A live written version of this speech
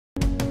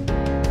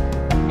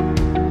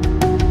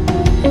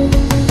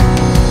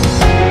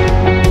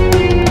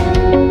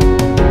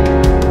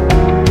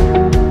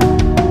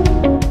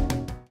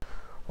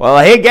Well,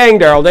 hey gang,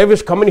 Darryl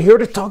Davis coming here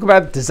to talk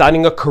about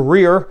designing a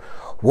career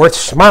worth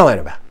smiling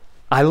about.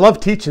 I love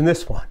teaching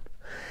this one.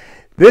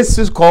 This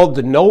is called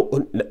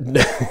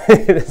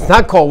it's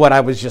not called what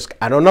I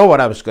don't know what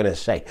I was going to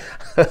say.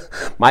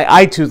 My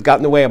eye tooth got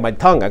in the way of my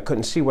tongue. I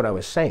couldn't see what I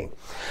was saying.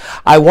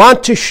 I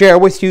want to share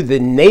with you the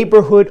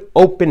neighborhood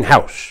open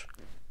house.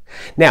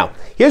 Now,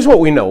 here's what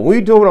we know. When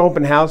we do an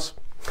open house,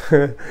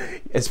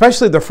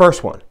 especially the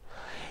first one,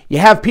 you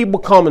have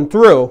people coming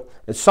through,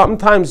 and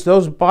sometimes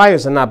those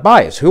buyers are not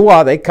buyers. Who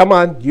are they? Come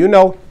on, you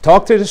know,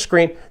 talk to the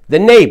screen. The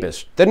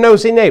neighbors, the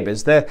nosy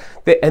neighbors,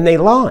 and they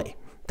lie.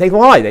 They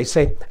lie. They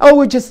say,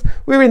 oh,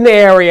 we're in the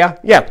area.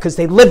 Yeah, because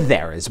they live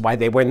there is why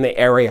they were in the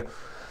area.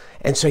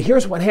 And so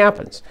here's what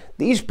happens.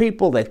 These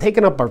people, they're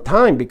taking up our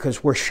time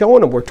because we're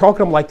showing them, we're talking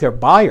to them like they're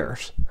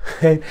buyers.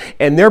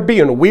 And they're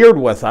being weird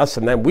with us.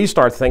 And then we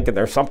start thinking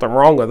there's something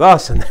wrong with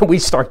us. And then we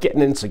start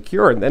getting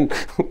insecure. And then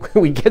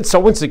we get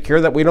so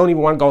insecure that we don't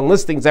even want to go on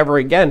listings ever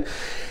again.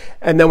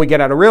 And then we get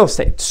out of real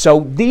estate.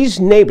 So these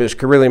neighbors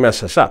could really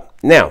mess us up.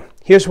 Now,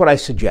 here's what I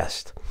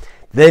suggest.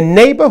 The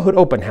neighborhood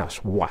open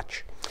house,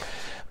 watch.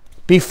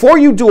 Before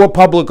you do a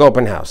public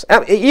open house,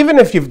 even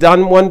if you've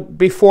done one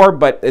before,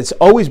 but it's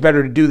always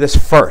better to do this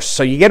first.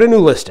 So you get a new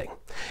listing.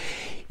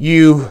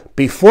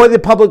 Before the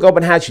public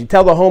open house, you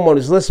tell the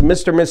homeowners, listen,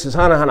 Mr. and Mrs.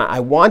 Hana, I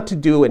want to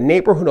do a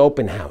neighborhood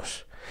open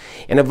house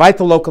and invite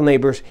the local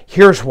neighbors.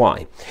 Here's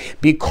why.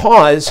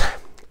 Because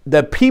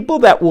the people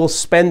that will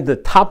spend the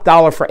top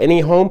dollar for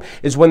any home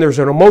is when there's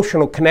an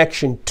emotional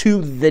connection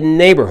to the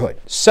neighborhood.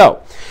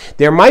 So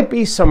there might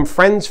be some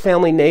friends,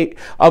 family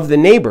of the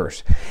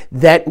neighbors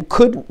that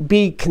could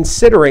be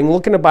considering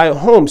looking to buy a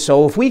home.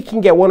 So if we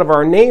can get one of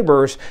our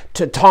neighbors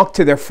to talk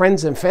to their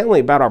friends and family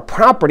about our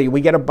property,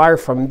 we get a buyer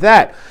from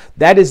that.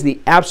 That is the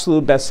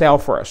absolute best sale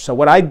for us. So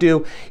what I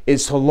do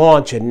is to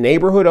launch a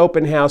neighborhood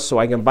open house so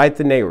I can invite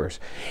the neighbors.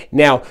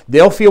 Now,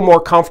 they'll feel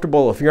more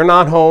comfortable. If you're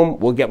not home,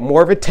 we'll get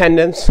more of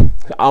attendance.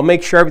 I'll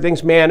make sure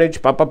everything's managed.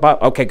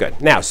 Okay,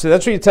 good. Now, so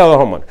that's what you tell the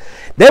homeowner.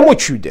 Then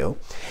what you do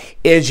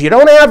is you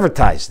don't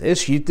advertise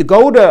this. You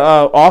go to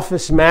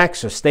Office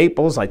Max or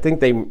Staples. I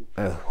think they,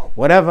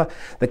 whatever,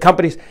 the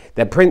companies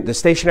that print the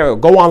stationery,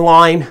 go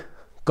online,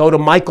 go to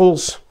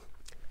Michael's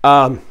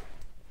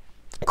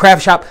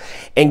craft shop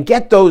and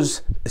get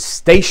those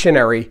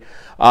stationery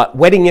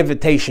wedding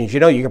invitations. You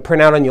know, you can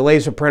print out on your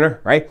laser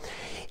printer, right?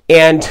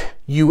 And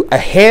you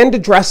hand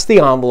address the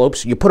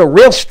envelopes. You put a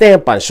real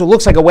stamp on it so it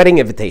looks like a wedding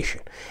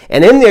invitation.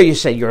 And in there you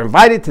say you're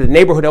invited to the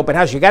neighborhood open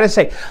house. You got to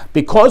say,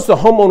 because the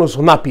homeowners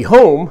will not be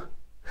home,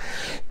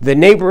 the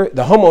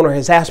homeowner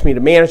has asked me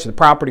to manage the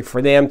property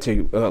for them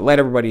to let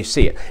everybody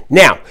see it.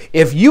 Now,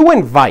 if you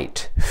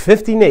invite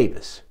 50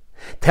 neighbors,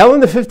 telling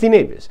the 50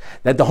 neighbors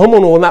that the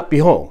homeowner will not be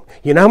home,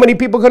 you know how many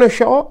people are going to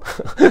show up?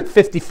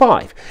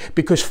 55.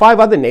 Because 5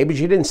 other neighbors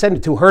you didn't send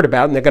it to heard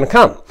about and they're going to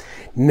come.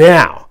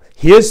 Now,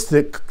 here's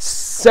the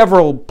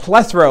several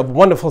plethora of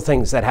wonderful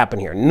things that happen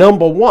here.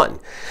 Number one,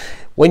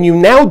 when you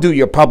now do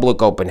your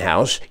public open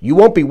house, you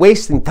won't be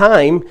wasting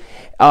time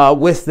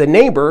with the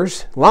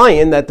neighbors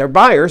lying that they're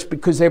buyers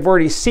because they've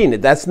already seen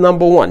it. That's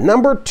number one.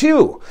 Number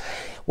two,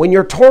 when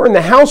you're touring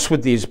the house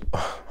with these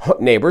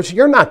neighbors,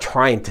 you're not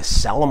trying to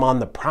sell them on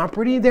the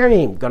property. They're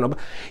ain't gonna.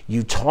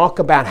 You talk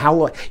about how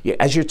long,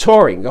 as you're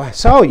touring. Go,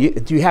 so,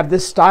 do you have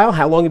this style?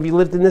 How long have you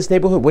lived in this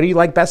neighborhood? What do you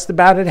like best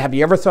about it? Have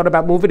you ever thought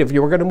about moving? If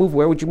you were going to move,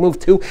 where would you move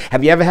to?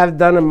 Have you ever had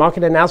done a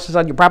market analysis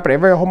on your property?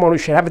 Every homeowner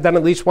should have it done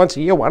at least once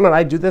a year. Why don't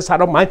I do this? I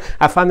don't mind.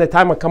 I find the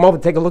time I come over,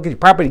 take a look at your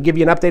property, give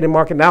you an updated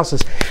market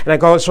analysis, and I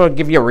go sort of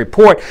give you a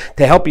report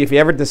to help you if you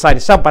ever decide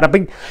to sell. But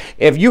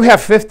if you have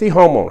 50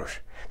 homeowners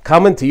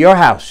coming to your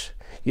house,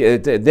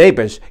 the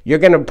neighbors, you're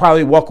going to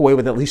probably walk away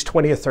with at least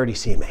 20 or 30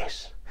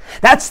 CMAs.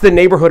 That's the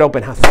neighborhood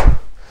open house.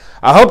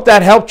 I hope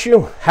that helped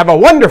you. Have a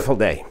wonderful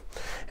day.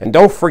 And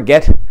don't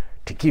forget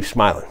to keep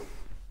smiling.